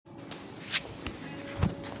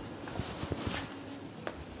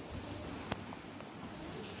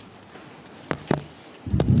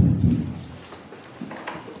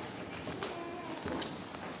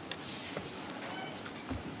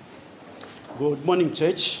Good morning,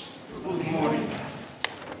 church. Good morning.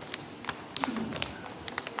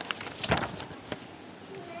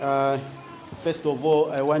 First of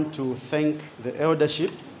all, I want to thank the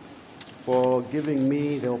eldership for giving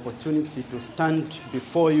me the opportunity to stand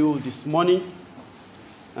before you this morning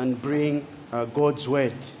and bring God's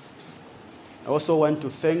word. I also want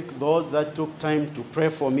to thank those that took time to pray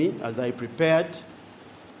for me as I prepared.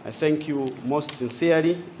 I thank you most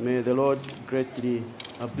sincerely. May the Lord greatly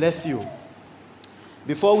bless you.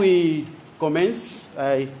 Before we commence,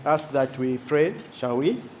 I ask that we pray, shall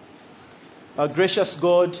we? Our gracious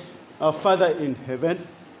God, our Father in heaven,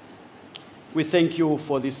 we thank you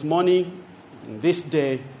for this morning, this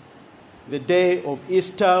day, the day of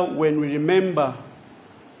Easter, when we remember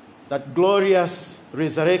that glorious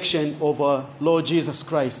resurrection of our Lord Jesus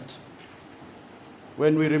Christ.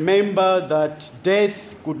 When we remember that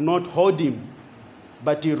death could not hold him,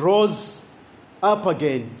 but he rose up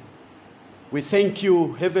again. We thank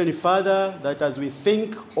you, Heavenly Father, that as we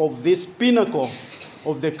think of this pinnacle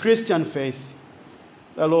of the Christian faith,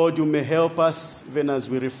 the Lord, you may help us even as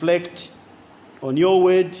we reflect on your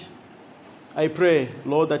word. I pray,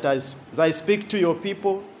 Lord, that as I speak to your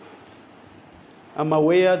people, I'm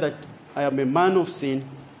aware that I am a man of sin,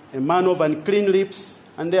 a man of unclean lips,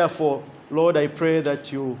 and therefore, Lord, I pray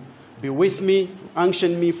that you be with me,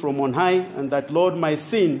 unction me from on high, and that, Lord, my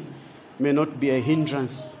sin may not be a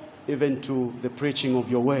hindrance even to the preaching of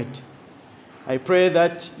your word. I pray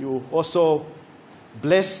that you also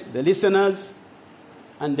bless the listeners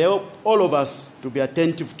and help all of us to be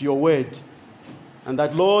attentive to your word. And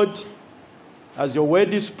that, Lord, as your word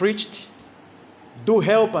is preached, do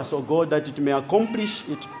help us, O God, that it may accomplish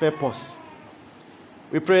its purpose.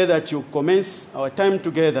 We pray that you commence our time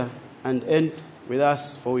together and end with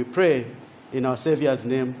us, for we pray in our Savior's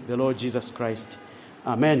name, the Lord Jesus Christ.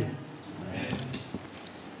 Amen. Amen.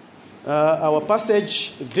 Our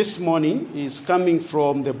passage this morning is coming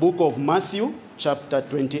from the book of Matthew, chapter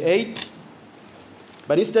 28.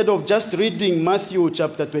 But instead of just reading Matthew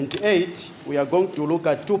chapter 28, we are going to look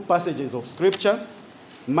at two passages of Scripture.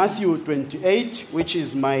 Matthew 28, which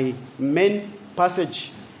is my main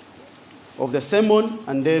passage of the sermon,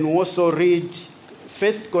 and then we'll also read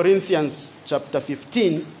 1 Corinthians chapter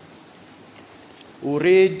 15. We'll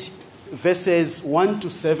read verses 1 to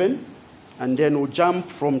 7, and then we'll jump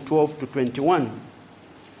from 12 to 21.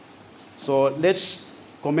 So let's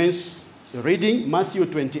commence reading Matthew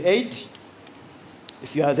 28.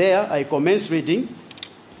 If you are there, I commence reading.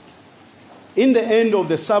 In the end of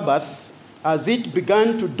the Sabbath, as it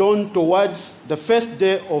began to dawn towards the first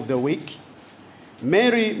day of the week,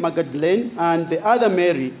 Mary Magdalene and the other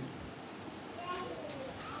Mary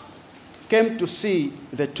came to see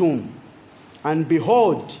the tomb. And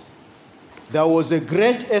behold, there was a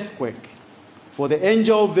great earthquake, for the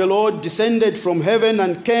angel of the Lord descended from heaven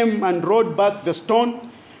and came and rolled back the stone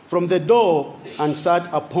from the door and sat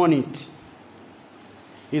upon it.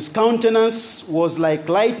 His countenance was like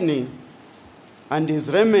lightning, and his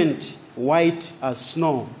raiment white as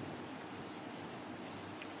snow.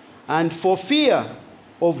 And for fear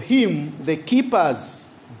of him, the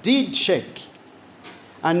keepers did shake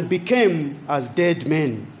and became as dead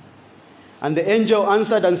men. And the angel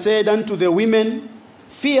answered and said unto the women,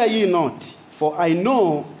 Fear ye not, for I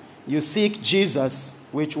know you seek Jesus,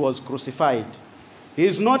 which was crucified. He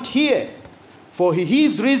is not here, for he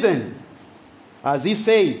is risen. As he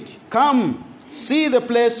said, Come, see the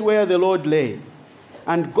place where the Lord lay,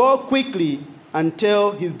 and go quickly and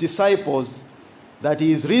tell his disciples that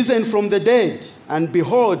he is risen from the dead, and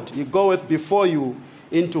behold, he goeth before you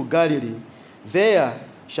into Galilee. There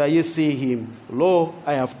shall ye see him. Lo,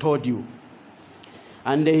 I have told you.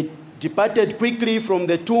 And they departed quickly from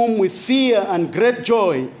the tomb with fear and great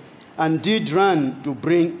joy, and did run to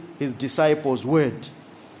bring his disciples word.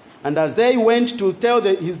 And as they went to tell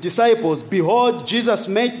his disciples, behold, Jesus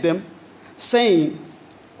met them, saying,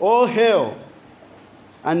 All hail.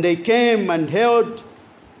 And they came and held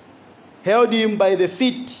him by the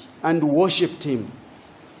feet and worshipped him.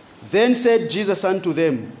 Then said Jesus unto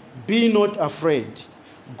them, Be not afraid.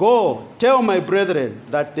 Go, tell my brethren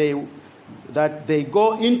that they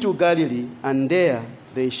go into Galilee, and there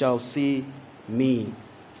they shall see me.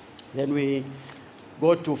 Then we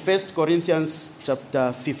go to 1 Corinthians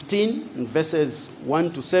chapter 15, verses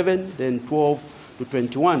 1 to 7, then 12 to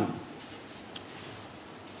 21.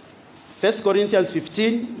 1 Corinthians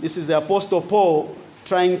 15, this is the Apostle Paul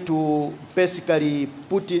trying to basically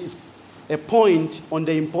put a point on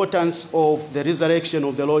the importance of the resurrection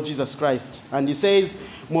of the Lord Jesus Christ. And he says,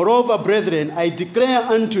 Moreover, brethren, I declare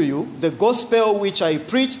unto you the gospel which I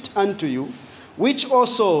preached unto you, which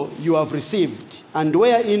also you have received, and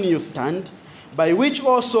wherein you stand, by which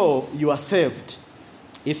also you are saved,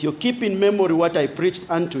 if you keep in memory what I preached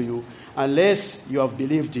unto you, unless you have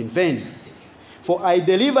believed in vain. For I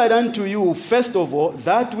delivered unto you, first of all,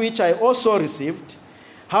 that which I also received,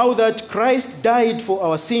 how that Christ died for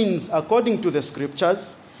our sins according to the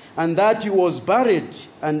Scriptures, and that he was buried,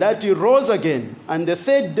 and that he rose again, and the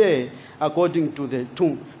third day according to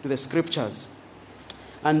the Scriptures,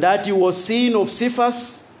 and that he was seen of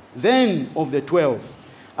Cephas, then of the 12.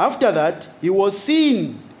 After that, he was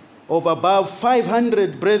seen of above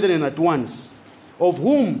 500 brethren at once, of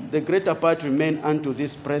whom the greater part remain unto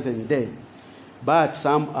this present day, but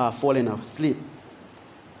some are fallen asleep.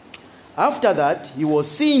 After that, he was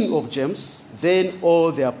seen of James, then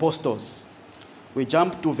all the apostles. We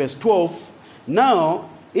jump to verse 12. Now,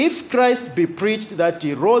 if Christ be preached that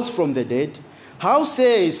he rose from the dead, how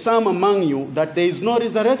say some among you that there is no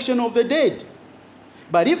resurrection of the dead?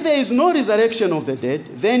 But if there is no resurrection of the dead,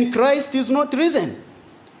 then Christ is not risen.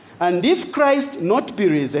 And if Christ not be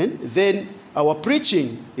risen, then our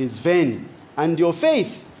preaching is vain, and your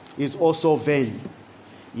faith is also vain.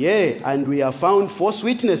 Yea, and we are found false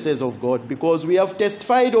witnesses of God, because we have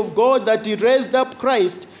testified of God that he raised up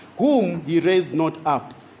Christ, whom he raised not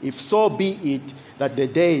up, if so be it that the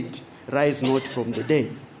dead rise not from the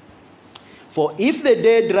dead. For if the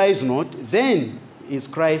dead rise not, then is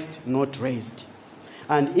Christ not raised.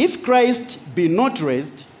 And if Christ be not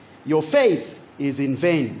raised, your faith is in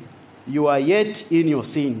vain. You are yet in your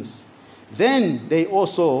sins. Then they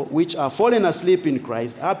also which are fallen asleep in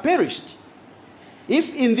Christ are perished.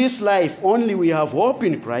 If in this life only we have hope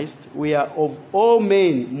in Christ, we are of all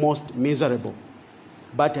men most miserable.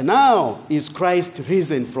 But now is Christ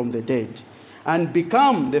risen from the dead, and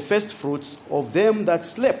become the firstfruits of them that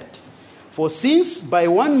slept. For since by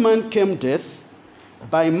one man came death,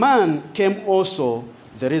 by man came also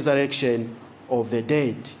the resurrection of the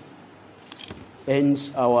dead.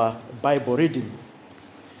 Ends our Bible readings.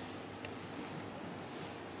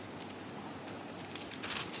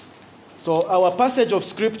 So our passage of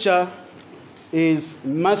scripture is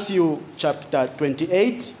Matthew chapter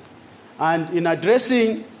 28. And in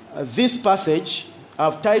addressing this passage,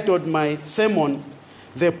 I've titled my sermon,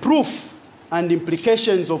 The Proof and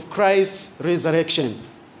Implications of Christ's Resurrection.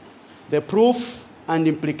 The Proof and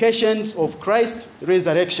Implications of Christ's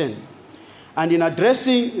Resurrection. And in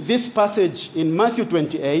addressing this passage in Matthew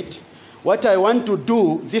 28, what I want to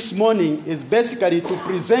do this morning is basically to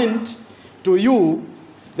present to you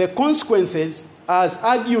the consequences, as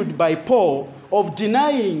argued by Paul, of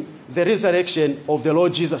denying the resurrection of the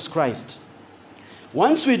Lord Jesus Christ.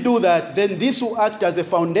 Once we do that, then this will act as a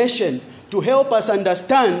foundation to help us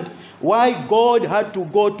understand why God had to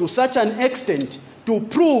go to such an extent to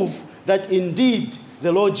prove that indeed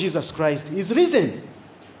the Lord Jesus Christ is risen.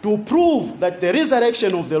 To prove that the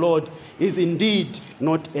resurrection of the Lord is indeed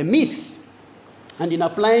not a myth. And in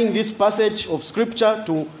applying this passage of scripture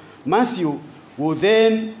to Matthew, we'll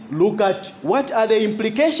then look at what are the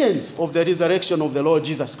implications of the resurrection of the Lord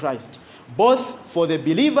Jesus Christ, both for the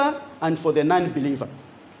believer and for the non-believer.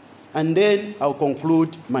 And then I'll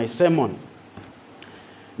conclude my sermon.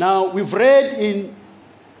 Now, we've read in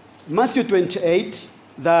Matthew 28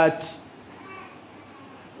 that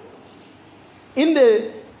in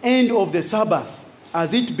the end of the Sabbath,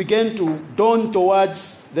 as it began to dawn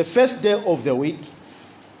towards the first day of the week,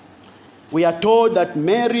 we are told that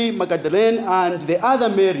Mary Magdalene and the other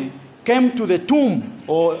Mary came to the tomb,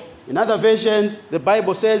 or in other versions, the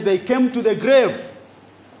Bible says they came to the grave.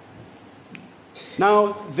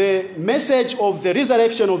 Now, the message of the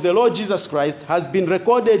resurrection of the Lord Jesus Christ has been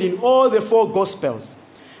recorded in all the four Gospels.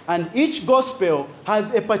 And each Gospel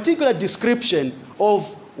has a particular description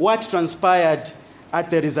of what transpired at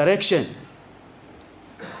the resurrection.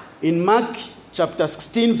 In Mark chapter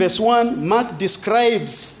 16, verse 1, Mark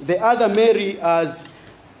describes the other Mary as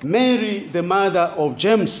Mary, the mother of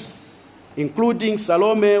James, including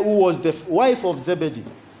Salome, who was the wife of Zebedee,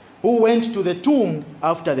 who went to the tomb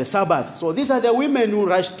after the Sabbath. So these are the women who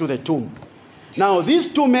rushed to the tomb. Now,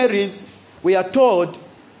 these two Marys, we are told,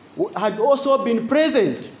 had also been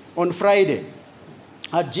present on Friday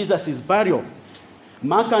at Jesus' burial.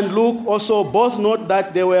 Mark and Luke also both note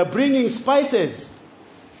that they were bringing spices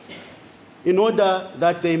in order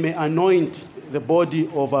that they may anoint the body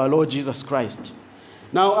of our Lord Jesus Christ.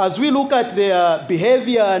 Now, as we look at their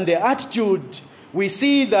behavior and their attitude, we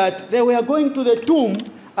see that they were going to the tomb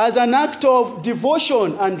as an act of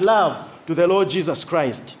devotion and love to the Lord Jesus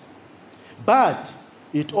Christ. But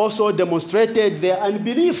it also demonstrated their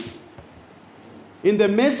unbelief in the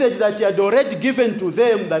message that he had already given to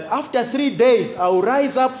them, that after 3 days I will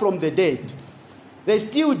rise up from the dead. They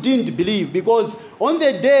still didn't believe, because on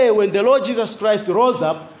the day when the Lord Jesus Christ rose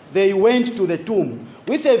up, they went to the tomb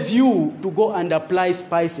with a view to go and apply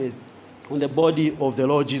spices on the body of the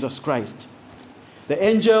Lord Jesus Christ. The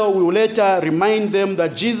angel will later remind them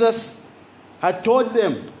that Jesus had told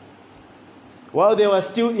them, while they were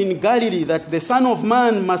still in Galilee, that the Son of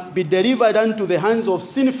Man must be delivered unto the hands of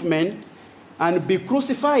sinful men and be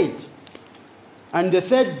crucified. And the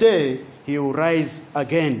third day, he will rise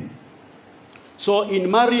again. So in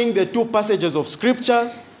marrying the two passages of Scripture,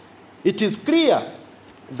 it is clear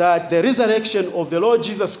that the resurrection of the Lord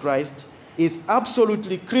Jesus Christ is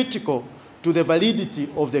absolutely critical to the validity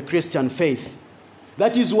of the Christian faith.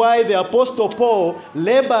 That is why the Apostle Paul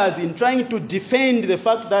labors in trying to defend the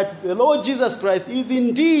fact that the Lord Jesus Christ is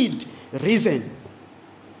indeed risen.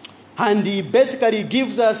 And he basically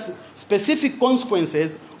gives us specific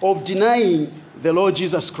consequences of denying the Lord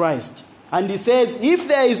Jesus Christ. And he says, if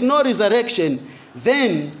there is no resurrection,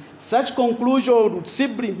 then such conclusion would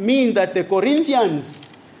simply mean that the Corinthians,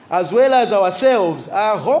 as well as ourselves,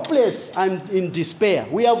 are hopeless and in despair.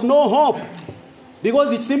 We have no hope,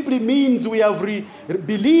 because it simply means we have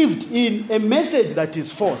believed in a message that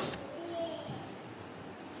is false.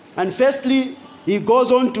 And firstly, he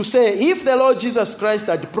goes on to say, if the Lord Jesus Christ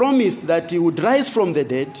had promised that he would rise from the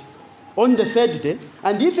dead on the third day,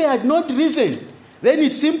 and if he had not risen, then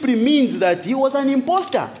it simply means that he was an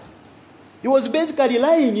imposter. He was basically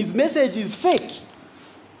lying. His message is fake.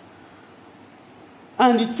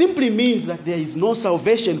 And it simply means that there is no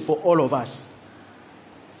salvation for all of us.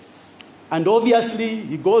 And obviously,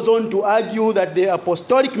 he goes on to argue that the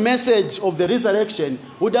apostolic message of the resurrection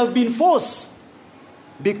would have been false,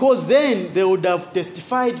 because then they would have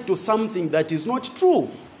testified to something that is not true.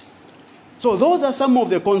 So those are some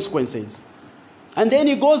of the consequences. And then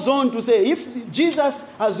he goes on to say, if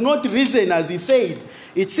Jesus has not risen, as he said,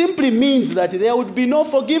 it simply means that there would be no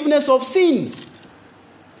forgiveness of sins.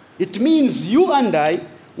 It means you and I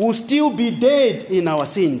will still be dead in our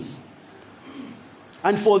sins.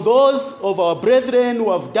 And for those of our brethren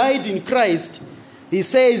who have died in Christ, he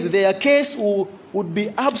says their case would be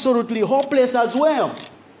absolutely hopeless as well.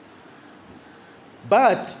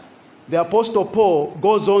 But the Apostle Paul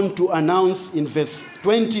goes on to announce in verse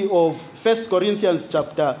 20 of 1 Corinthians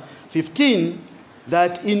chapter 15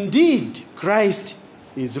 that indeed Christ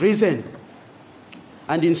is risen.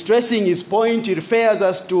 And in stressing his point, he refers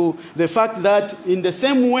us to the fact that in the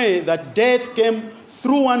same way that death came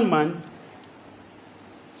through one man,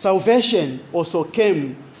 salvation also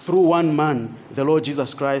came through one man, the Lord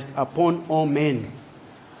Jesus Christ, upon all men.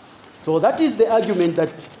 So that is the argument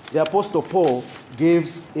that the Apostle Paul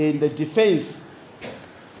gives in the defense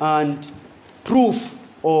and proof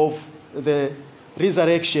of the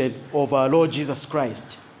resurrection of our Lord Jesus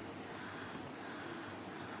Christ.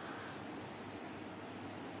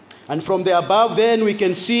 And from the above, then, we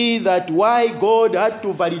can see that why God had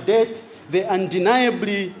to validate the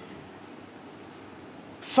undeniable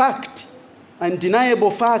fact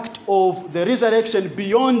of the resurrection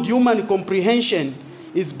beyond human comprehension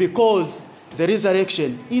is because the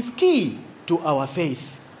resurrection is key to our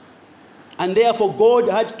faith. And therefore, God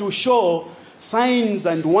had to show signs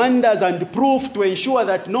and wonders and proof to ensure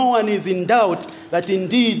that no one is in doubt that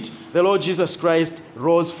indeed the Lord Jesus Christ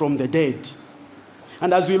rose from the dead.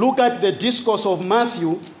 And as we look at the discourse of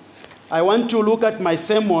Matthew, I want to look at my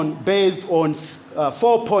sermon based on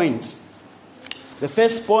 4 points. The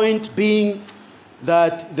first point being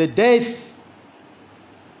that the death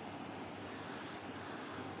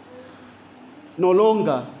no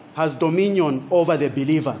longer has dominion over the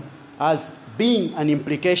believer, as being an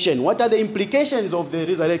implication. What are the implications of the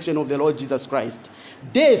resurrection of the Lord Jesus Christ?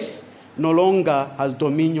 Death no longer has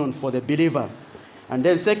dominion for the believer. And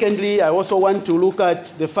then secondly, I also want to look at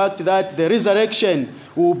the fact that the resurrection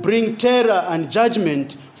will bring terror and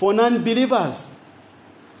judgment for non-believers.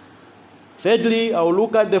 Thirdly, I will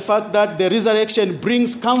look at the fact that the resurrection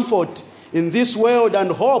brings comfort in this world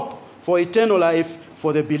and hope for eternal life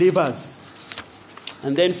for the believers.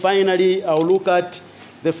 And then finally, I will look at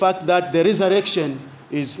the fact that the resurrection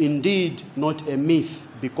is indeed not a myth,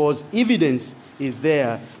 because evidence is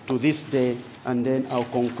there to this day. And then I'll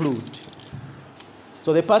conclude.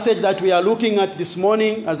 So the passage that we are looking at this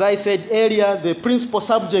morning, as I said earlier, the principal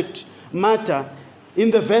subject matter in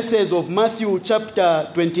the verses of Matthew chapter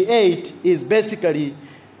 28 is basically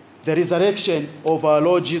the resurrection of our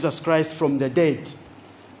Lord Jesus Christ from the dead.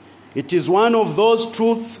 It is one of those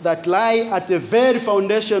truths that lie at the very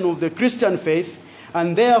foundation of the Christian faith,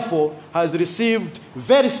 and therefore has received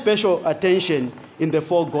very special attention in the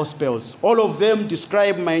 4 Gospels. All of them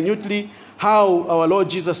describe minutely how our Lord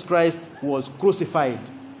Jesus Christ was crucified.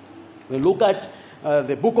 We look at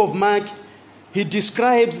the book of Mark, he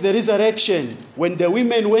describes the resurrection. When the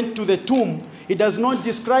women went to the tomb, he does not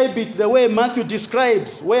describe it the way Matthew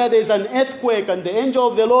describes, where there's an earthquake and the angel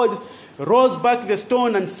of the Lord rolls back the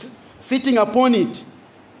stone and sitting upon it.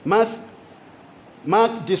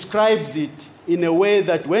 Mark describes it in a way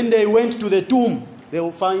that when they went to the tomb,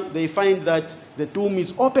 they find that the tomb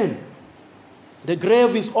is open. The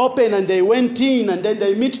grave is open, and they went in, and then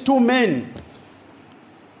they meet two men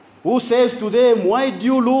who says to them, "Why do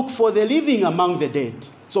you look for the living among the dead?"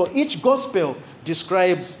 So each gospel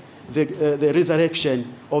describes the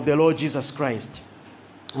resurrection of the Lord Jesus Christ.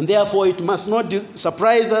 And therefore it must not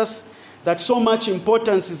surprise us that so much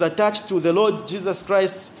importance is attached to the Lord Jesus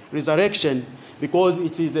Christ's resurrection, because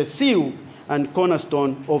it is a seal and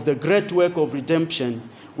cornerstone of the great work of redemption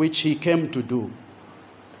which he came to do.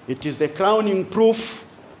 It is the crowning proof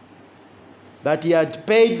that he had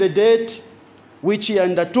paid the debt which he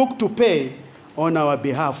undertook to pay on our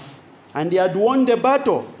behalf. And he had won the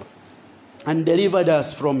battle and delivered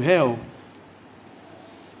us from hell.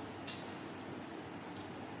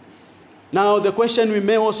 Now, the question we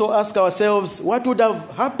may also ask ourselves, what would have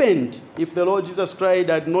happened if the Lord Jesus Christ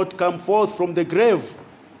had not come forth from the grave?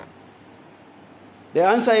 The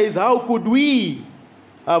answer is, how could we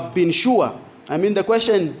have been sure? The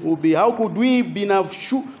question would be, how could we have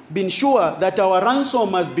been sure that our ransom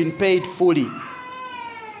has been paid fully?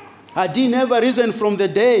 Had he never risen from the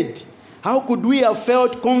dead, how could we have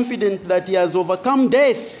felt confident that he has overcome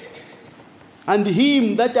death, and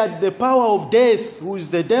him that had the power of death, who is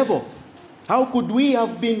the devil? How could we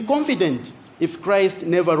have been confident if Christ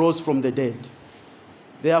never rose from the dead?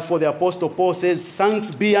 Therefore, the Apostle Paul says,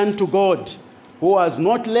 "Thanks be unto God, who has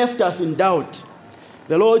not left us in doubt."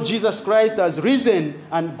 The Lord Jesus Christ has risen,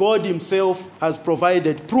 and God himself has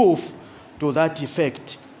provided proof to that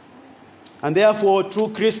effect. And therefore, true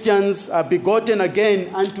Christians are begotten again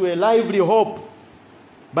unto a lively hope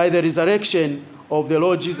by the resurrection of the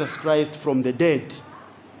Lord Jesus Christ from the dead.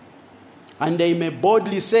 And they may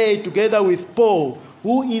boldly say, together with Paul,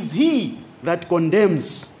 "Who is he that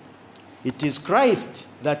condemns? It is Christ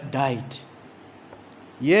that died.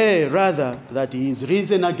 Yea, rather, that he is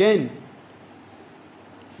risen again."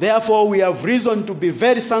 Therefore, we have reason to be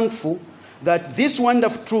very thankful that this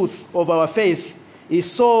wonderful truth of our faith is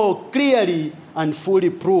so clearly and fully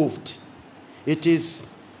proved. It is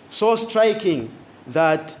so striking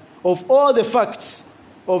that of all the facts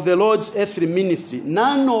of the Lord's earthly ministry,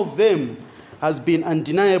 none of them has been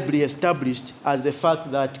undeniably established as the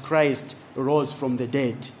fact that Christ rose from the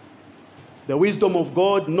dead. The wisdom of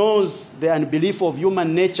God knows the unbelief of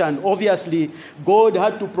human nature, and obviously God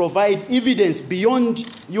had to provide evidence beyond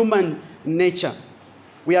human nature.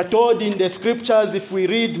 We are told in the scriptures, if we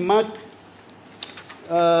read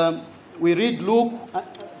Luke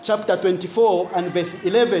chapter 24 and verse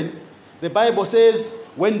 11, the Bible says,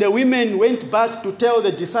 when the women went back to tell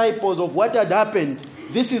the disciples of what had happened,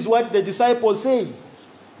 this is what the disciples said.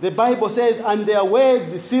 The Bible says, "And their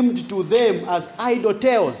words seemed to them as idle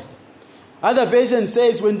tales." Other version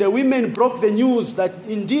says, when the women broke the news that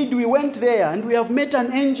indeed we went there and we have met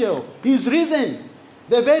an angel, he's risen.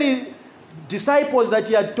 The very disciples that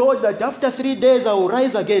he had told that after 3 days I will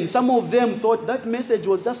rise again, some of them thought that message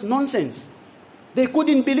was just nonsense. They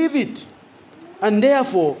couldn't believe it. And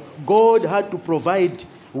therefore, God had to provide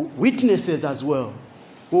witnesses as well,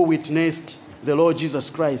 who witnessed the Lord Jesus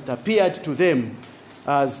Christ, appeared to them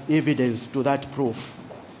as evidence to that proof.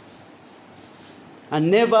 And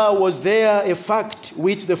never was there a fact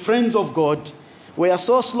which the friends of God were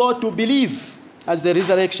so slow to believe as the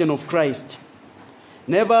resurrection of Christ.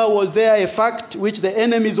 Never was there a fact which the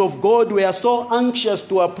enemies of God were so anxious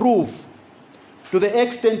to approve, to the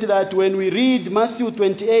extent that when we read Matthew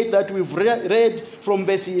 28 that we've read from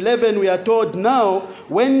verse 11, we are told, "Now,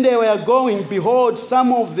 when they were going, behold,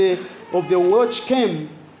 some of the watch came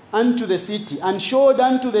unto the city, and showed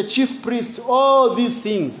unto the chief priests all these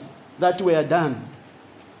things that were done.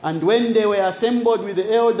 And when they were assembled with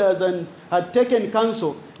the elders and had taken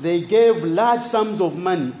counsel, they gave large sums of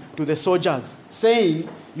money to the soldiers, saying,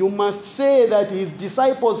 You must say that his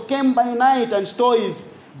disciples came by night and stole his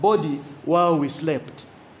body while we slept."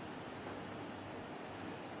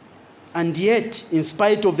 And yet, in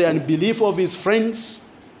spite of the unbelief of his friends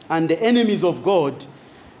and the enemies of God,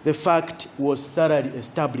 the fact was thoroughly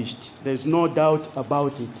established. There's no doubt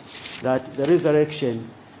about it, that the resurrection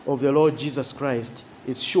of the Lord Jesus Christ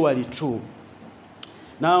is surely true.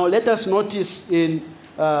 Now, let us notice in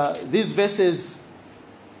these verses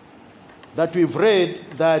that we've read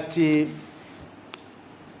that the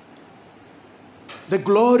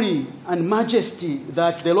glory and majesty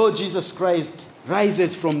that the Lord Jesus Christ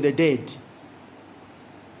rises from the dead.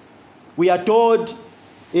 We are told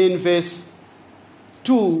in verse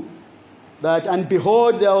 2 that, and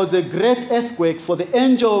behold, there was a great earthquake, for the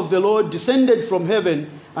angel of the Lord descended from heaven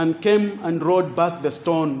and came and rolled back the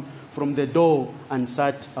stone from the door and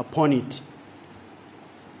sat upon it.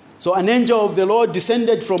 So an angel of the Lord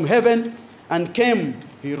descended from heaven and came.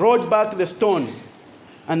 He rolled back the stone.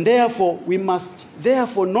 And therefore, we must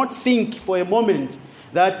therefore not think for a moment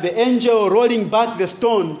that the angel rolling back the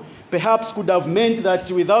stone perhaps could have meant that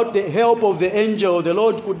without the help of the angel, the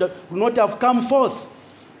Lord could not have come forth.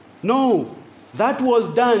 No, that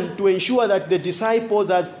was done to ensure that the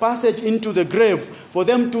disciples, as passage into the grave, for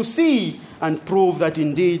them to see and prove that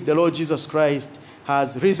indeed the Lord Jesus Christ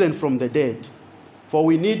has risen from the dead. For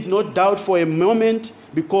we need not doubt for a moment,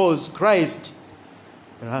 because Christ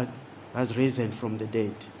has risen from the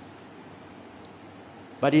dead.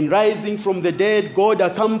 But in rising from the dead, God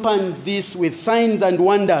accompanies this with signs and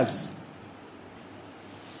wonders.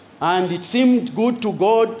 And it seemed good to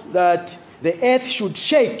God that the earth should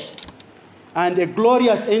shake, and a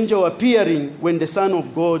glorious angel appearing when the Son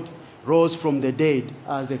of God rose from the dead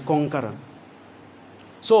as a conqueror.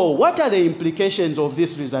 So, what are the implications of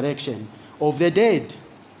this resurrection of the dead?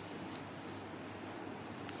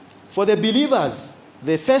 For the believers,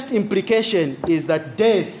 the first implication is that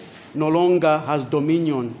death no longer has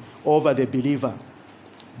dominion over the believer.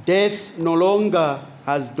 Death no longer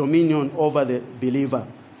has dominion over the believer.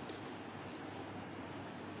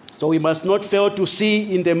 So we must not fail to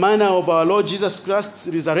see in the manner of our Lord Jesus Christ's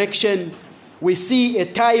resurrection, we see a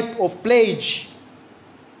type of pledge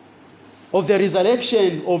of the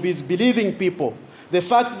resurrection of his believing people. The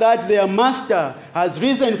fact that their master has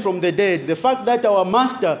risen from the dead, the fact that our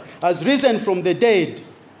master has risen from the dead,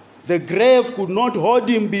 the grave could not hold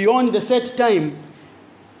him beyond the set time,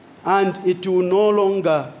 and it will no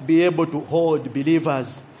longer be able to hold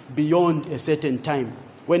believers beyond a certain time.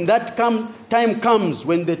 When that time comes,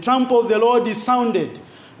 when the trump of the Lord is sounded,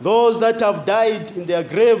 those that have died in their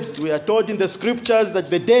graves, we are told in the scriptures that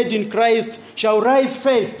the dead in Christ shall rise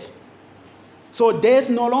first. So death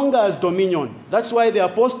no longer has dominion. That's why the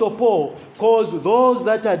Apostle Paul calls those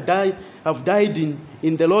that have died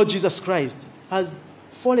in the Lord Jesus Christ has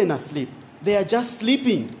fallen asleep. They are just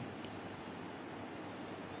sleeping.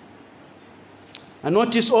 And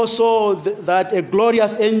notice also that a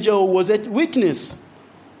glorious angel was a witness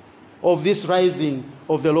of this rising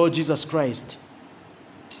of the Lord Jesus Christ.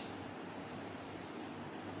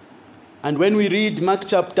 And when we read Mark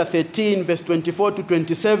chapter 13, verse 24 to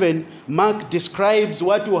 27, Mark describes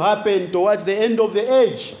what will happen towards the end of the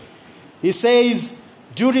age. He says,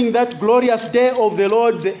 during that glorious day of the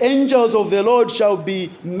Lord, the angels of the Lord shall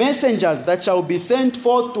be messengers that shall be sent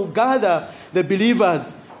forth to gather the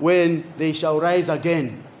believers when they shall rise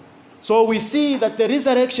again. So we see that the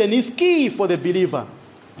resurrection is key for the believer.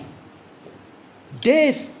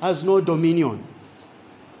 Death has no dominion.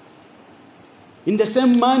 In the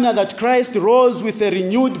same manner that Christ rose with a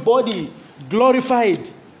renewed body, glorified,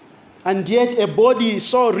 and yet a body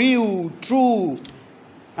so real, true,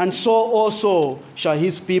 and so also shall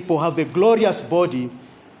his people have a glorious body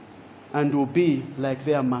and will be like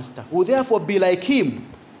their master, will therefore be like him.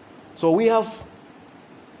 So we have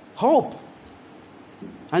hope,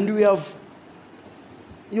 and we have,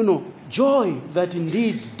 joy that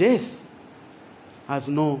indeed death has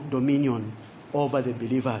no dominion over the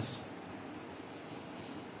believers.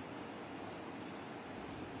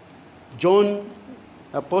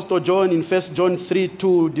 Apostle John in 1 John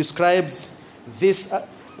 3:2 describes this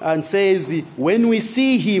and says, when we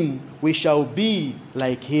see him, we shall be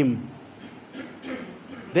like him.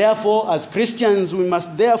 Therefore, as Christians, we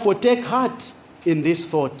must therefore take heart in this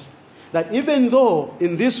thought, that even though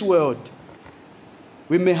in this world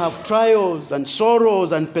we may have trials and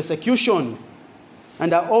sorrows and persecution,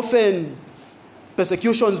 and are often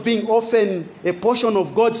persecutions being often a portion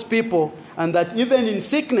of God's people, and that even in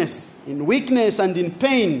sickness, in weakness, and in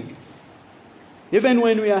pain, even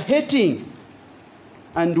when we are hurting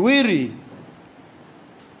and weary,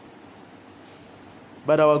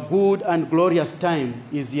 but our good and glorious time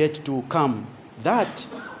is yet to come. That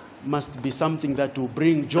must be something that will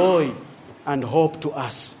bring joy and hope to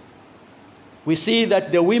us. We see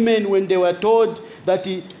that the women, when they were told that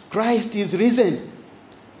Christ is risen,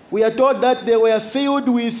 we are told that they were filled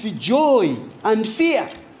with joy and fear.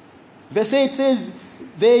 Verse 8 says,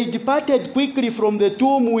 they departed quickly from the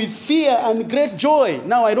tomb with fear and great joy.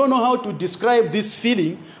 Now, I don't know how to describe this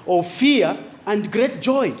feeling of fear and great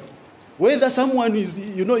joy. Whether someone is,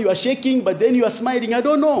 you are shaking, but then you are smiling. I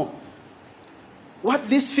don't know what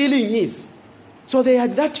this feeling is. So they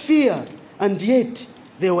had that fear, and yet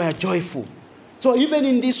they were joyful. So even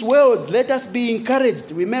in this world, let us be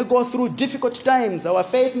encouraged. We may go through difficult times. Our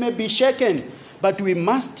faith may be shaken. But we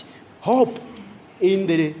must hope in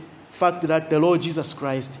the fact that the Lord Jesus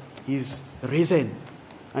Christ is risen.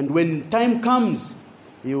 And when time comes,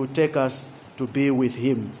 he will take us to be with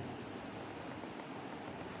him.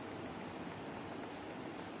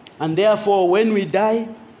 And therefore, when we die,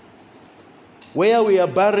 where we are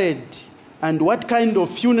buried and what kind of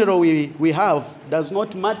funeral we have does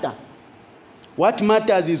not matter. What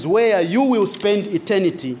matters is where you will spend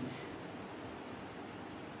eternity.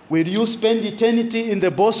 Will you spend eternity in the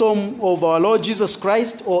bosom of our Lord Jesus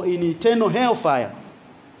Christ or in eternal hellfire?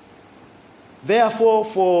 Therefore,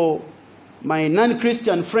 for my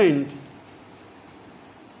non-Christian friend,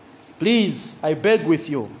 please, I beg with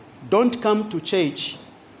you, don't come to church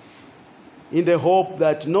in the hope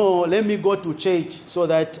that, no, let me go to church so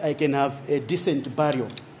that I can have a decent burial.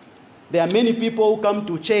 There are many people who come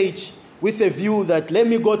to church with a view that, let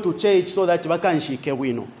me go to church so that vakanshike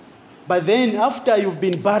wino. But then after you've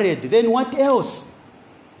been buried, then what else?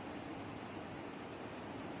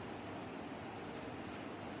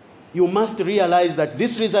 You must realize that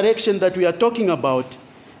this resurrection that we are talking about,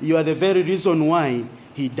 you are the very reason why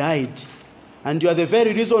he died. And you are the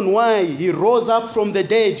very reason why he rose up from the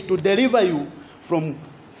dead to deliver you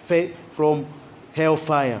from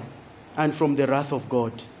hellfire and from the wrath of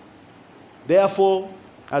God. Therefore,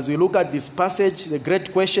 as we look at this passage, the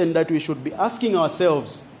great question that we should be asking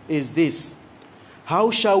ourselves is this: how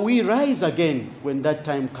shall we rise again when that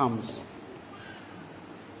time comes?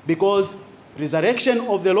 Because resurrection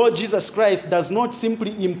of the Lord Jesus Christ does not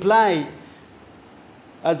simply imply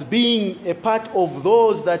as being a part of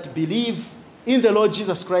those that believe in the Lord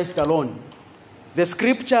Jesus Christ alone. The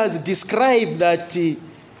scriptures describe that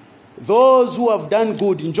those who have done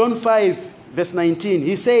good, in John 5, verse 19,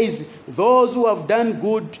 he says, those who have done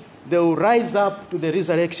good, they will rise up to the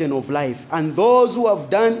resurrection of life. And those who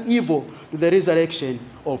have done evil, to the resurrection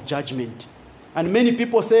of judgment. And many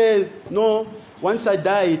people say, no, once I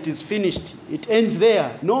die, it is finished. It ends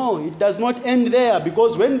there. No, it does not end there.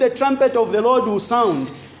 Because when the trumpet of the Lord will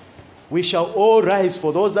sound, we shall all rise.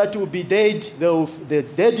 For those that will be dead, the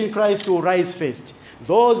dead in Christ will rise first.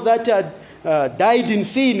 Those that had died in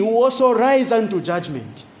sin will also rise unto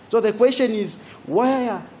judgment. So the question is,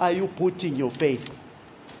 where are you putting your faith?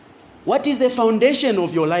 What is the foundation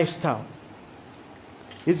of your lifestyle?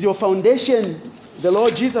 Is your foundation the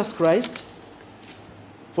Lord Jesus Christ?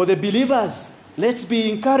 For the believers, let's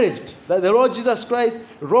be encouraged that the Lord Jesus Christ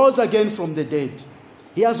rose again from the dead.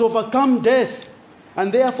 He has overcome death. And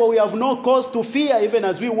therefore we have no cause to fear even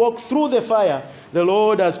as we walk through the fire. The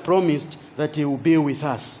Lord has promised that he will be with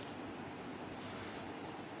us.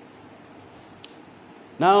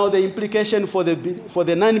 Now the implication for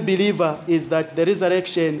the non-believer is that the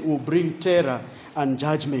resurrection will bring terror and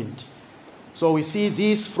judgment. So we see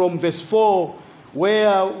this from verse 4,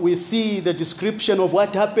 where we see the description of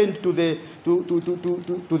what happened to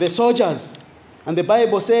the soldiers. And the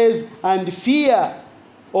Bible says, and fear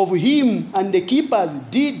of him and the keepers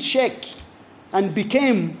did shake and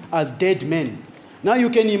became as dead men. Now you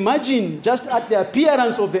can imagine, just at the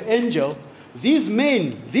appearance of the angel, these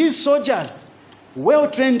men, these soldiers,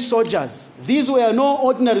 well-trained soldiers, these were no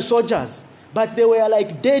ordinary soldiers, but they were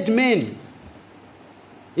like dead men.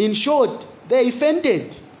 In short, they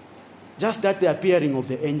fainted just at the appearing of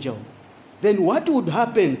the angel. Then what would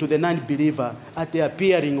happen to the non-believer at the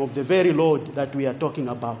appearing of the very Lord that we are talking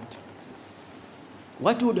about?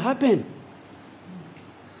 What would happen?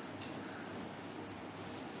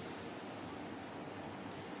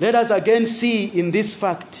 Let us again see in this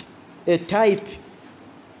fact a type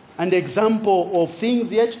and example of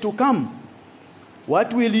things yet to come.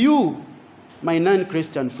 What will you, my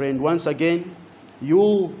non-Christian friend, once again,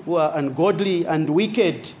 you who are ungodly and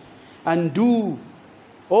wicked and do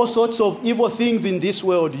all sorts of evil things in this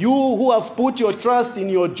world, you who have put your trust in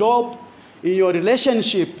your job, in your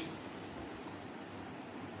relationship,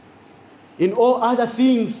 in all other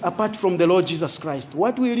things apart from the Lord Jesus Christ,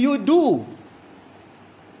 what will you do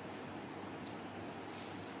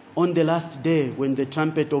on the last day when the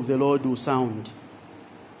trumpet of the Lord will sound?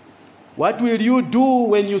 What will you do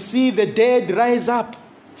when you see the dead rise up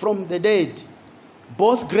from the dead,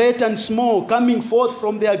 both great and small, coming forth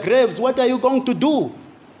from their graves? What are you going to do?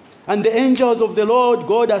 And the angels of the Lord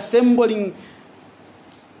God assembling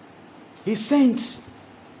his saints.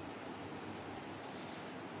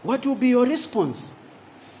 What will be your response?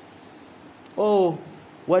 Oh,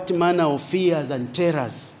 what manner of fears and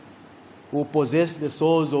terrors will possess the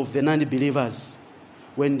souls of the non-believers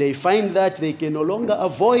when they find that they can no longer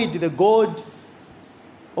avoid the God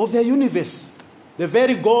of the universe, The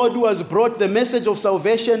very God who has brought the message of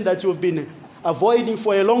salvation that you've been avoiding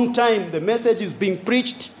for a long time, the message is being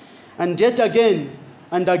preached, and yet again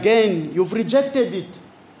and again you've rejected it.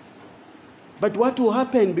 But what will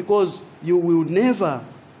happen? Because you will never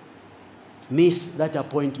miss that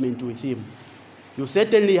appointment with him. You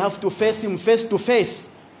certainly have to face him face to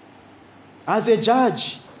face as a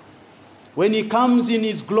judge. When he comes in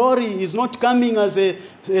his glory, he's not coming as a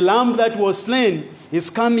lamb that was slain.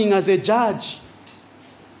 He's coming as a judge.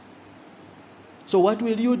 So what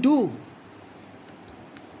will you do?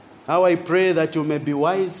 How I pray that you may be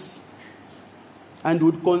wise and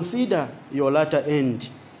would consider your latter end.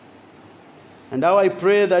 And how I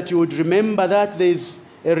pray that you would remember that there is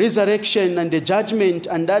a resurrection and a judgment,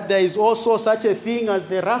 and that there is also such a thing as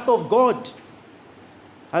the wrath of God,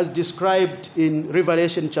 as described in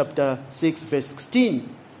Revelation chapter 6, verse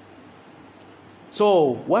 16.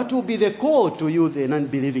 So, what will be the call to you, the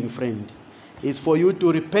unbelieving friend? Is for you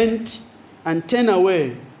to repent and turn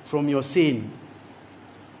away from your sin.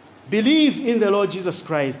 Believe in the Lord Jesus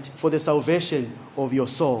Christ for the salvation of your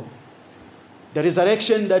soul. The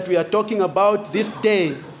resurrection that we are talking about this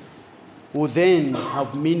day will then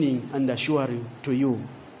have meaning and assuring to you.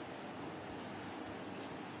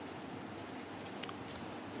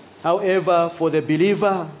 However, for the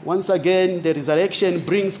believer, once again, the resurrection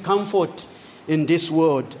brings comfort in this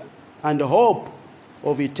world and hope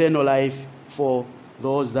of eternal life for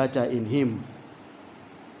those that are in him.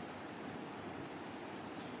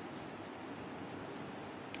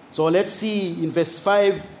 So let's see in verse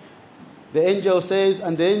 5, the angel says,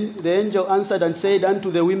 and then the angel answered and said unto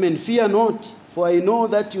the women, Fear not, for I know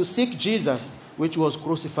that you seek Jesus, which was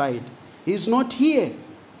crucified. He is not here,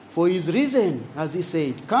 for he is risen, as he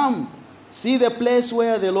said. Come, see the place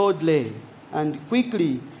where the Lord lay, and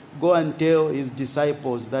quickly go and tell his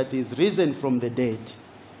disciples that he is risen from the dead.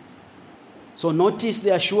 So notice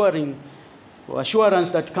the assurance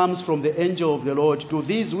that comes from the angel of the Lord to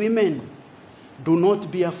these women. Do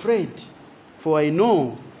not be afraid, for I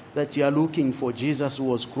know that you are looking for Jesus who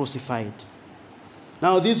was crucified.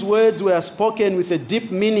 Now, these words were spoken with a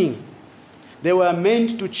deep meaning. They were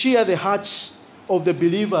meant to cheer the hearts of the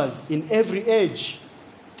believers in every age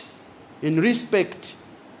in respect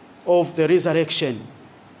of the resurrection.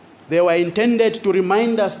 They were intended to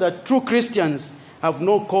remind us that true Christians have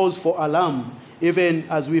no cause for alarm, even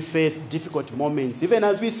as we face difficult moments, even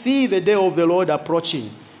as we see the day of the Lord approaching.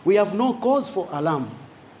 We have no cause for alarm.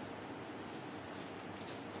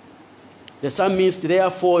 The psalmist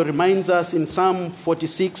therefore reminds us in Psalm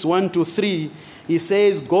 46, 1-3, he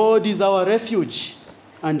says, God is our refuge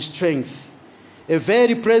and strength, a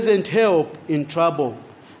very present help in trouble.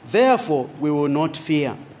 Therefore we will not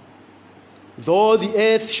fear. Though the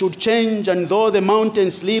earth should change, and though the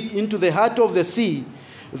mountains slip into the heart of the sea,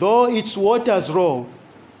 though its waters roar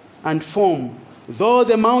and foam, though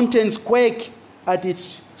the mountains quake at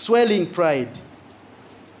its swelling pride.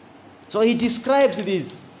 So he describes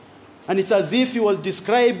this. And it's as if he was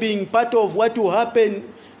describing part of what will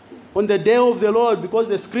happen on the day of the Lord, because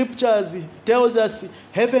the scriptures tells us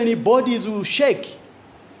heavenly bodies will shake.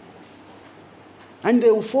 And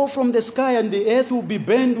they will fall from the sky, and the earth will be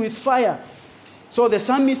burned with fire. So the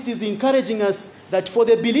psalmist is encouraging us that for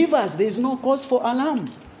the believers, there is no cause for alarm,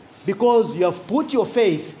 because you have put your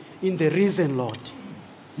faith in the risen Lord.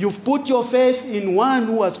 You've put your faith in one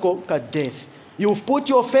who has conquered death. You've put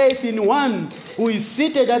your faith in one who is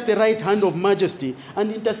seated at the right hand of majesty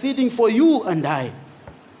and interceding for you and I.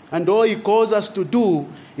 And all he calls us to do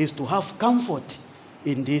is to have comfort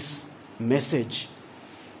in this message.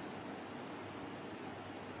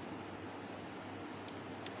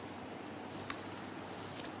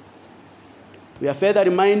 We are further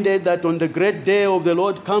reminded that on the great day of the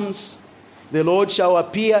Lord comes, the Lord shall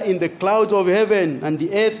appear in the clouds of heaven, and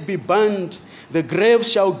the earth be burned. The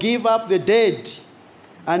graves shall give up the dead,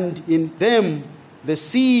 and in them the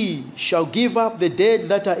sea shall give up the dead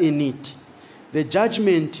that are in it. The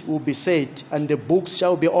judgment will be set, and the books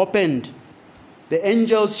shall be opened. The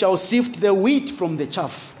angels shall sift the wheat from the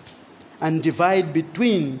chaff, and divide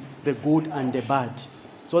between the good and the bad.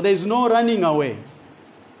 So there is no running away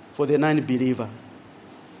for the non-believer,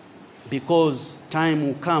 because time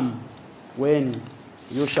will come when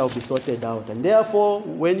you shall be sorted out. And therefore,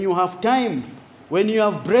 when you have time, when you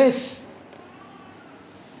have breath,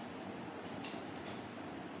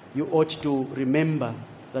 you ought to remember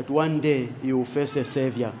that one day you will face a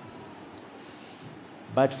Savior.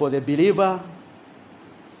 But for the believer,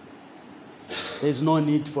 there is no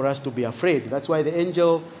need for us to be afraid. That's why the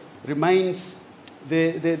angel reminds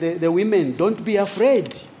the women, don't be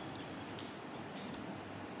afraid.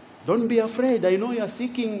 Don't be afraid. I know you are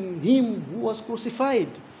seeking him who was crucified.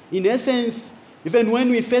 In essence, even when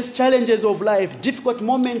we face challenges of life, difficult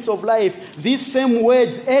moments of life, these same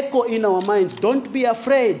words echo in our minds. Don't be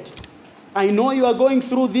afraid. I know you are going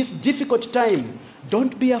through this difficult time.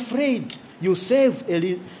 Don't be afraid. You serve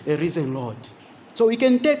a risen Lord. So we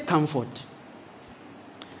can take comfort.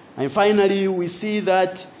 And finally, we see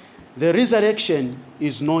that the resurrection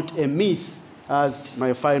is not a myth, as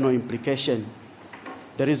my final implication.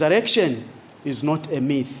 The resurrection is not a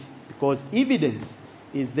myth, because evidence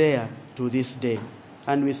is there to this day.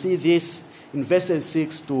 And we see this in verses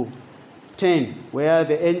 6 to 10, where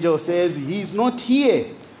the angel says, he is not here,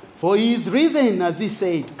 for he is risen, as he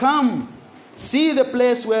said. Come, see the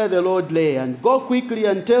place where the Lord lay, and go quickly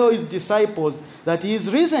and tell his disciples that he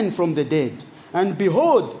is risen from the dead. And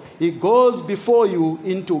behold, he goes before you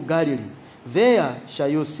into Galilee. There shall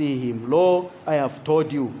you see him. Lo, I have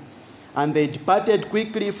told you. And they departed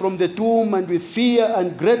quickly from the tomb, and with fear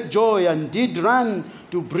and great joy, and did run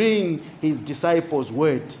to bring his disciples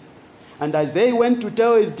word. And as they went to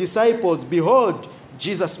tell his disciples, behold,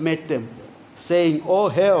 Jesus met them, saying, "Oh,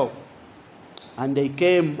 hail." And they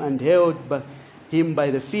came and held him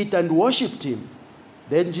by the feet and worshipped him.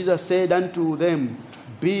 Then Jesus said unto them,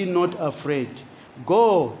 "Be not afraid.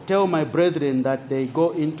 Go tell my brethren that they go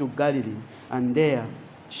into Galilee, and there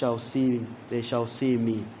they shall see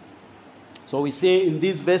me." So we say in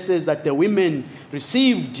these verses that the women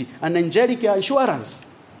received an angelic assurance.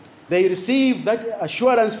 They received that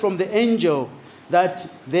assurance from the angel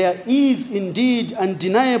that there is indeed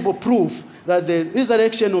undeniable proof that the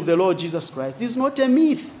resurrection of the Lord Jesus Christ is not a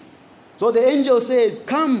myth. So the angel says,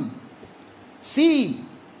 come, see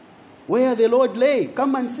where the Lord lay.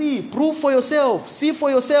 Come and see. Prove for yourself. See for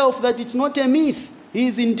yourself that it's not a myth. He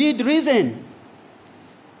is indeed risen.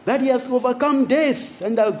 That he has overcome death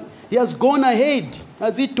and he has gone ahead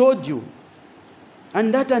as he told you.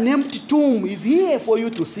 And that an empty tomb is here for you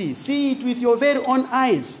to see. See it with your very own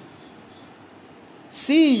eyes.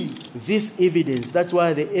 See this evidence. That's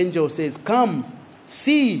why the angel says, come,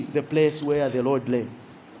 see the place where the Lord lay.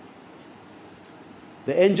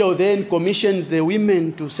 The angel then commissions the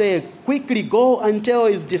women to say, quickly go and tell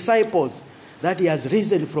his disciples that he has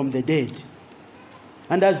risen from the dead.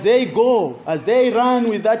 And as they go, as they run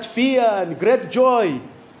with that fear and great joy,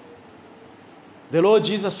 the Lord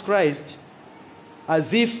Jesus Christ,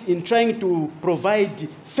 as if in trying to provide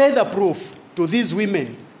further proof to these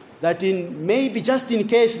women, that maybe just in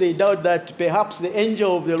case they doubt that perhaps the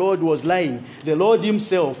angel of the Lord was lying, the Lord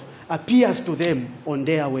himself appears to them on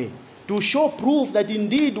their way, to show proof that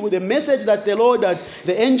indeed with the message that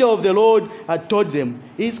the angel of the Lord had told them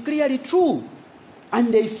is clearly true. And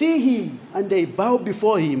they see him, and they bow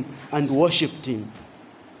before him and worshipped him.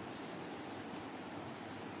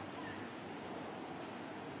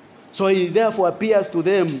 So he therefore appears to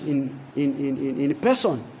them in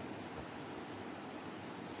person.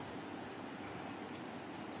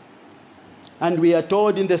 And we are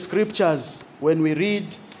told in the scriptures, when we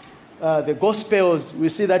read the Gospels, we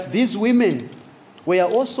see that these women were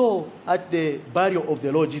also at the burial of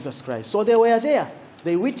the Lord Jesus Christ. So they were there.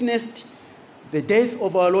 They witnessed the death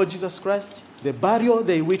of our Lord Jesus Christ, the burial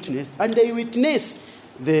they witnessed, and they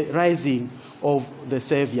witnessed the rising of the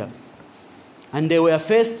Savior. And they were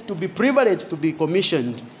first to be privileged to be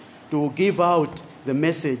commissioned to give out the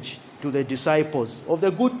message to the disciples of the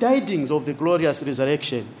good tidings of the glorious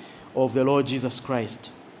resurrection of the Lord Jesus Christ.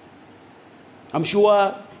 I'm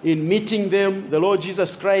sure in meeting them, the Lord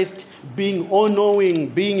Jesus Christ, being all-knowing,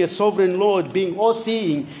 being a sovereign Lord, being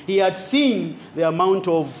all-seeing, he had seen the amount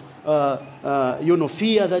of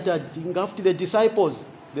fear that had engulfed the disciples.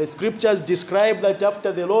 The scriptures describe that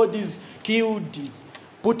after the Lord is killed, is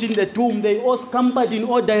put in the tomb, they all scampered in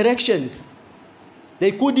all directions.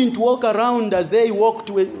 They couldn't walk around as they walked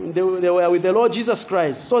they were with the Lord Jesus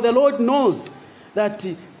Christ. So the Lord knows that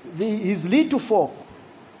his little flock,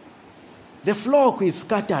 the flock is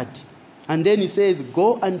scattered. And then he says,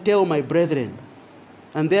 go and tell my brethren.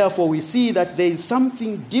 And therefore we see that there is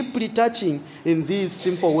something deeply touching in these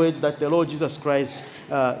simple words that the Lord Jesus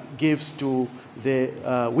Christ gives to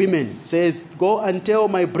the women. He says, go and tell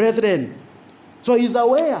my brethren. So he's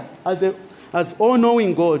aware as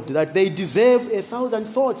all-knowing God that they deserve 1,000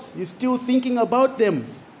 thoughts. He's still thinking about them.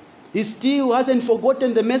 He still hasn't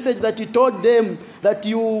forgotten the message that he told them, that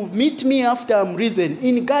you meet me after I'm risen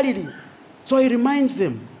in Galilee. So he reminds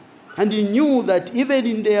them. And he knew that even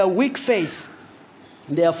in their weak faith,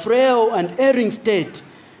 their frail and erring state,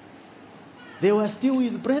 they were still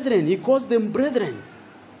his brethren. He calls them brethren.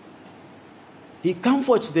 He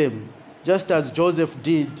comforts them, just as Joseph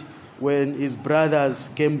did when his brothers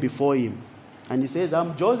came before him. And he says,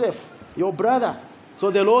 I'm Joseph, your brother. So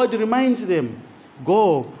the Lord reminds them,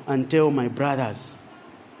 go and tell my brothers.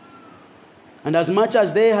 And as much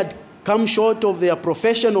as they had come short of their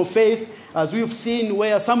profession of faith, as we've seen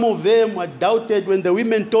where some of them were doubted when the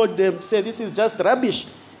women told them, say, this is just rubbish.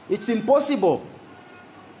 It's impossible.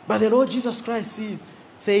 But the Lord Jesus Christ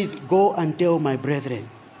says, go and tell my brethren.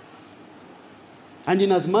 And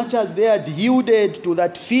in as much as they had yielded to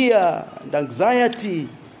that fear and anxiety,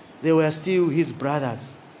 they were still his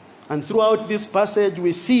brothers. And throughout this passage,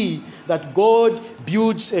 we see that God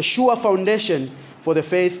builds a sure foundation for the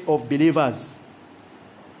faith of believers.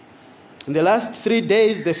 In the last 3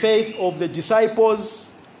 days, the faith of the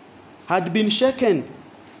disciples had been shaken.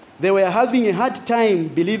 They were having a hard time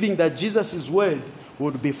believing that Jesus' word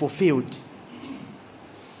would be fulfilled.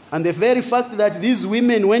 And the very fact that these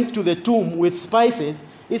women went to the tomb with spices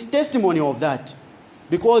is testimony of that.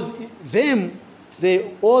 Because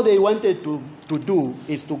all they wanted to do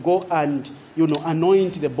is to go and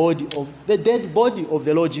anoint the dead body of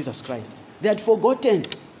the Lord Jesus Christ. They had forgotten.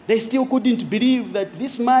 They still couldn't believe that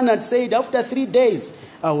this man had said, after 3 days,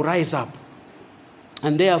 I'll rise up.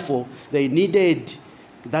 And therefore, they needed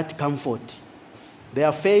that comfort.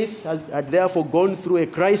 Their faith had therefore gone through a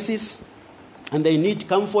crisis, and they need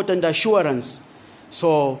comfort and assurance.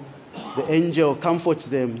 So the angel comforts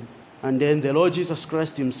them, and then the Lord Jesus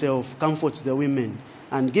Christ himself comforts the women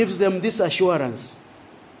and gives them this assurance.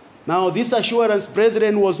 Now, this assurance,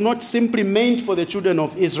 brethren, was not simply meant for the children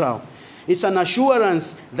of Israel. It's an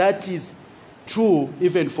assurance that is true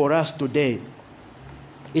even for us today.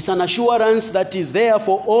 It's an assurance that is there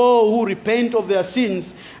for all who repent of their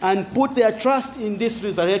sins and put their trust in this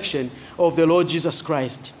resurrection of the Lord Jesus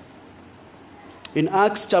Christ. In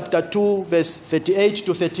Acts chapter 2, verse 38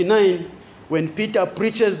 to 39, when Peter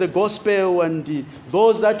preaches the gospel and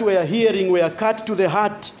those that were hearing were cut to the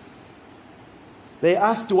heart, they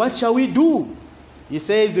asked, what shall we do? He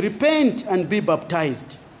says, repent and be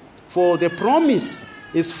baptized, for the promise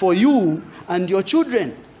is for you and your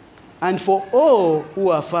children, and for all who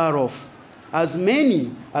are far off, as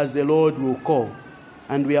many as the Lord will call.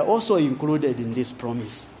 And we are also included in this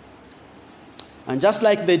promise. And just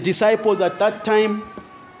like the disciples at that time,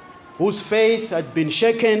 whose faith had been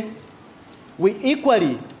shaken, we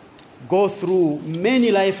equally go through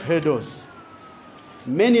many life hurdles.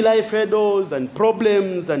 Many life hurdles and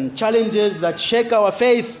problems and challenges that shake our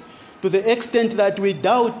faith to the extent that we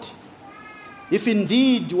doubt if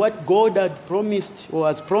indeed what God had promised or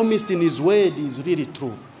has promised in his word is really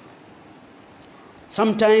true.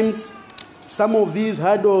 Sometimes some of these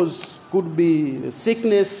hurdles could be the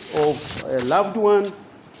sickness of a loved one.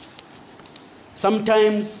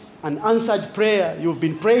 Sometimes an answered prayer. You've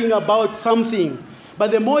been praying about something,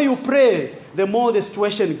 but the more you pray, the more the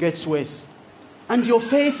situation gets worse. And your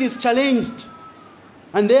faith is challenged.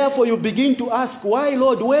 And therefore you begin to ask, why,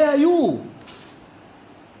 Lord, where are you?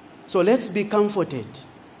 So let's be comforted.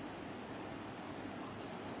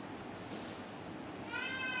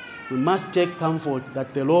 We must take comfort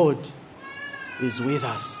that the Lord is with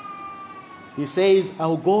us. He says,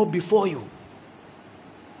 I'll go before you.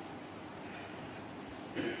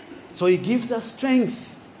 So he gives us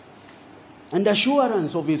strength and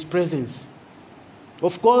assurance of his presence.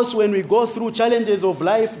 Of course, when we go through challenges of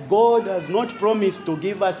life, God has not promised to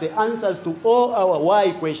give us the answers to all our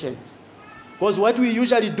why questions. Because what we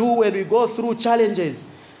usually do when we go through challenges,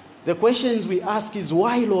 the questions we ask is,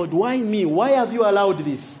 why, Lord? Why me? Why have you allowed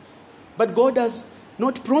this? But God has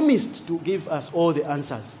not promised to give us all the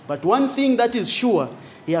answers. But one thing that is sure,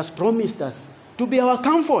 he has promised us to be our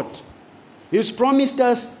comfort. He has promised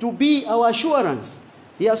us to be our assurance.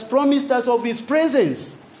 He has promised us of his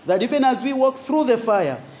presence, that even as we walk through the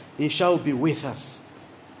fire, he shall be with us,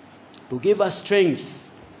 to give us strength.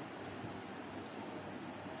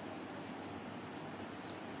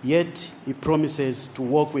 Yet he promises to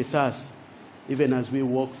walk with us even as we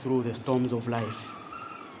walk through the storms of life.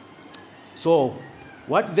 So,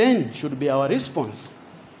 what then should be our response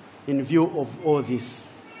in view of all this?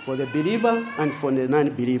 For the believer and for the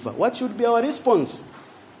non-believer. What should be our response?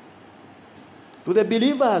 To the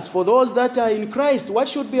believers, for those that are in Christ, what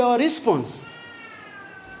should be our response?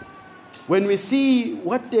 When we see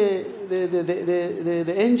what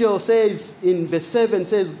the angel says in verse 7,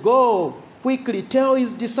 says, go quickly, tell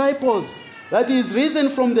his disciples that he is risen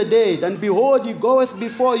from the dead, and behold, he goeth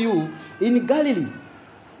before you in Galilee.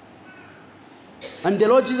 And the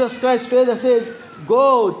Lord Jesus Christ further says,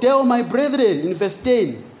 go, tell my brethren, in verse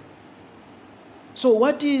 10. So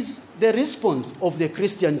what is the response of the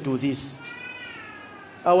Christian to this?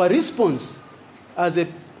 Our response as a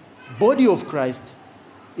body of Christ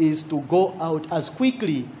is to go out as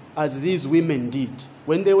quickly as these women did.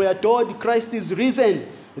 When they were told Christ is risen,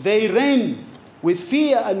 they ran with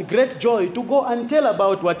fear and great joy to go and tell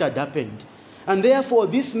about what had happened. And therefore,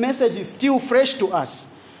 this message is still fresh to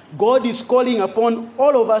us. God is calling upon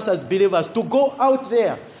all of us as believers to go out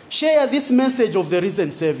there, share this message of the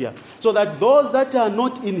risen Savior, so that those that are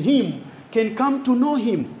not in him can come to know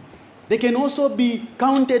him. They can also be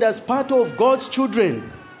counted as part of God's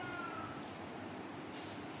children.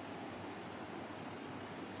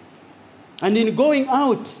 And in going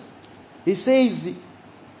out, he says,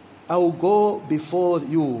 I will go before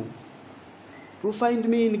you. You'll find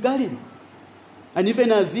me in Galilee. And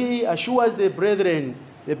even as he assures the brethren,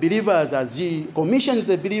 the believers, as he commissions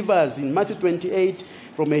the believers in Matthew 28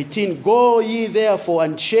 from 18, go ye therefore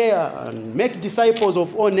and share and make disciples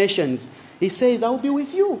of all nations. He says, I will be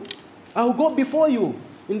with you. I will go before you.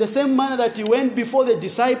 In the same manner that he went before the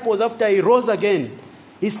disciples after he rose again,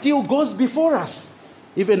 he still goes before us,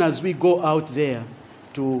 even as we go out there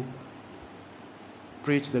to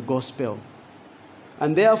preach the gospel.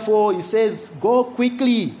 And therefore, he says, go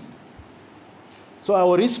quickly. So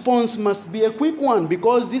our response must be a quick one,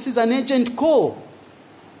 because this is an urgent call.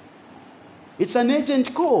 It's an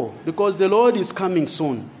urgent call because the Lord is coming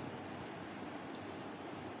soon.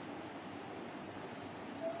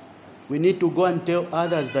 We need to go and tell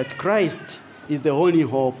others that Christ is the only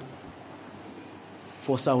hope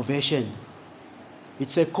for salvation.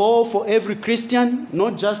 It's a call for every Christian,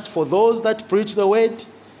 not just for those that preach the word,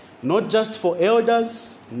 not just for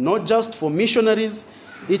elders, not just for missionaries.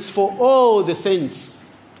 It's for all the saints,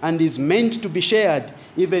 and is meant to be shared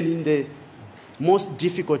even in the most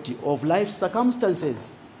difficulty of life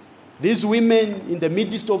circumstances. These women, in the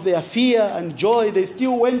midst of their fear and joy, they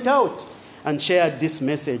still went out and shared this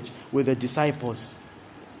message with the disciples.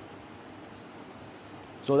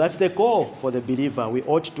 So that's the call for the believer. We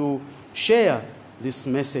ought to share this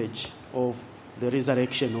message of the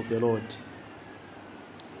resurrection of the Lord.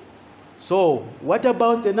 So, what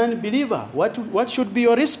about the non-believer? What should be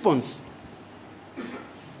your response?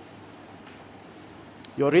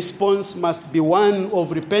 Your response must be one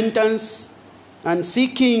of repentance and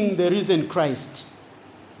seeking the risen Christ.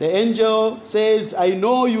 The angel says, I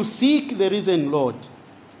know you seek the risen Lord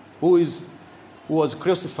who was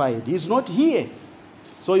crucified. He is not here.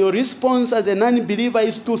 So your response as a non-believer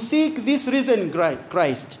is to seek this risen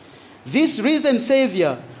Christ, this risen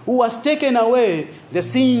Savior who has taken away the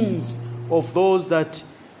sins of those that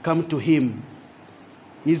come to him.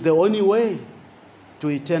 He is the only way to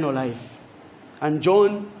eternal life. And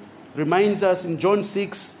John reminds us in John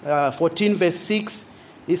 14 verse 6,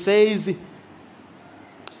 he says,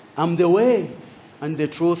 I'm the way and the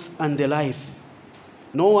truth and the life.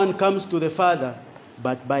 No one comes to the Father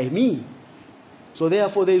but by me. So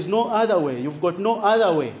therefore there is no other way. You've got no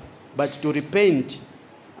other way but to repent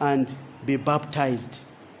and be baptized.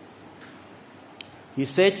 He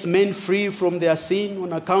sets men free from their sin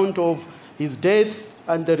on account of his death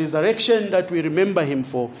and the resurrection that we remember him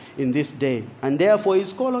for in this day. And therefore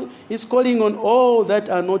he's calling on all that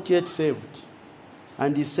are not yet saved.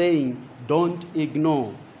 And he's saying, don't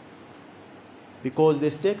ignore, because the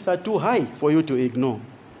stakes are too high for you to ignore.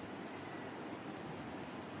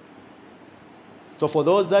 So for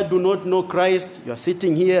those that do not know Christ, you are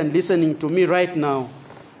sitting here and listening to me right now,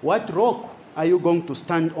 what rock are you going to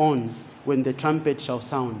stand on when the trumpet shall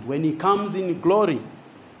sound? When he comes in glory,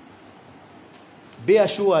 be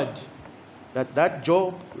assured that that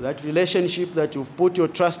job, that relationship that you've put your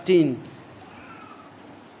trust in,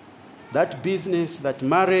 that business, that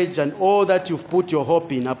marriage, and all that you've put your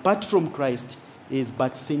hope in, apart from Christ, is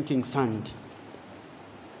but sinking sand.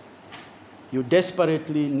 You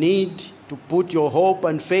desperately need to put your hope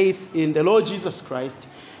and faith in the Lord Jesus Christ,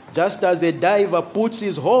 just as a diver puts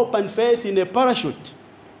his hope and faith in a parachute.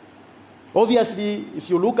 Obviously, if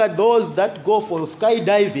you look at those that go for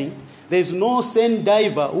skydiving, there's no sane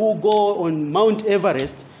diver who will go on Mount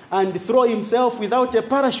Everest and throw himself without a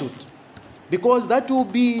parachute, because that will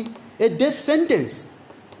be a death sentence.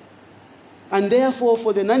 And therefore,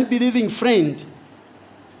 for the non-believing friend,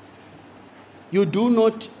 you do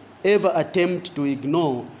not ever attempt to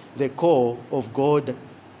ignore the call of God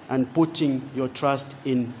and putting your trust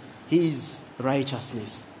in his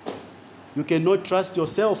righteousness. You cannot trust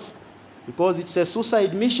yourself, because it's a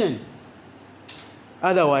suicide mission.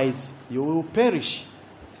 Otherwise, you will perish.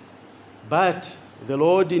 But the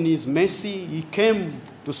Lord, in his mercy, he came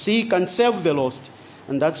to seek and save the lost.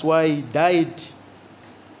 And that's why he died,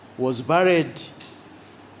 was buried,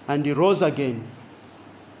 and he rose again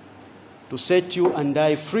to set you and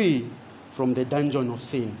I free from the dungeon of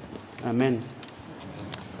sin. Amen.